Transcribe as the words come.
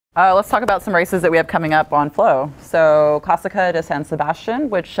Let's talk about some races that we have coming up on Flo. So Clásica de San Sebastián,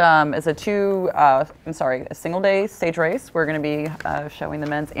 which is a single-day stage race. We're going to be showing the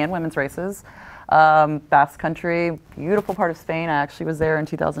men's and women's races. Basque Country, beautiful part of Spain. I actually was there in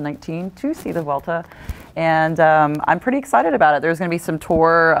 2019 to see the Vuelta, and I'm pretty excited about it. There's going to be some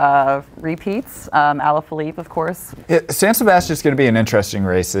tour repeats. Alaphilippe, of course. San Sebastián is going to be an interesting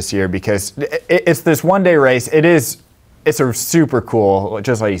race this year because it's this one-day race. It's a super cool,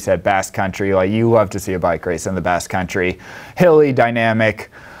 just like you said, Basque Country. Like, you love to see a bike race in the Basque Country. Hilly, dynamic.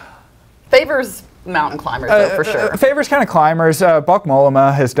 Favors mountain climbers, though, for sure. Favors kind of climbers. Buck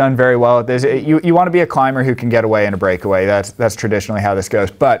Mollema has done very well at this. You want to be a climber who can get away in a breakaway. That's traditionally how this goes.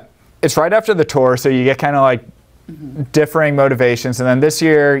 But it's right after the Tour, so you get kind of like differing motivations. And then this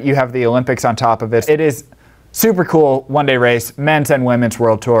year, you have the Olympics on top of it. It is super cool one-day race, men's and women's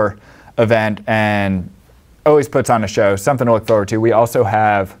World Tour event, and always puts on a show, something to look forward to. We also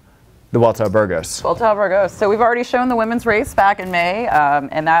have the Vuelta a Burgos. Vuelta a Burgos. So we've already shown the women's race back in May,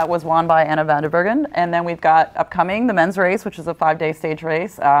 and that was won by Anna van der Bergen. And then we've got upcoming the men's race, which is a 5-day stage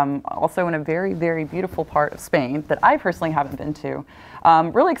race, also in a very, very beautiful part of Spain that I personally haven't been to.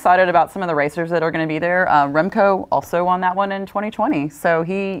 Really excited about some of the racers that are going to be there. Remco also won that one in 2020. So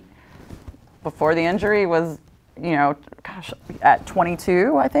he, before the injury, was, you know, gosh, at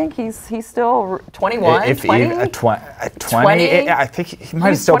 22, I think he's still 21, 20? 20? I think he might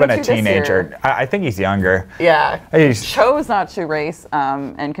have still been a teenager. I think he's younger. Yeah, he chose not to race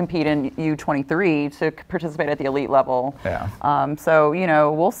and compete in U23 to participate at the elite level. Yeah. So, you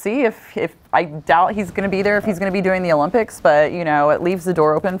know, we'll see if I doubt he's going to be there if he's going to be doing the Olympics, but, you know, it leaves the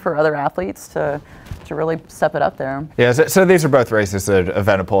door open for other athletes to really step it up there. Yeah, so these are both races that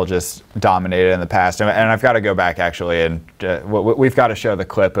Evenepoel just dominated in the past, and I've got to go back actually, and we've got to show the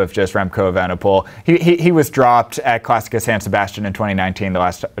clip of just Remco Evenepoel. He was dropped at Clásica San Sebastián in 2019, the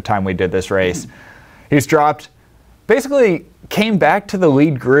last time we did this race. He was dropped, basically came back to the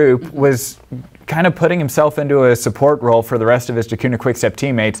lead group, was kind of putting himself into a support role for the rest of his Dakuna Quick-Step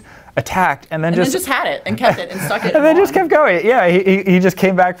teammates, attacked, and then just had it and kept it and stuck it. And then just kept going. Yeah, he just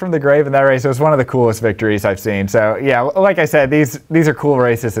came back from the grave in that race. It was one of the coolest victories I've seen. So yeah, like I said, these are cool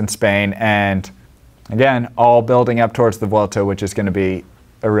races in Spain, and again, all building up towards the Vuelta, which is going to be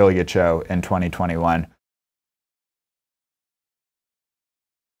a really good show in 2021.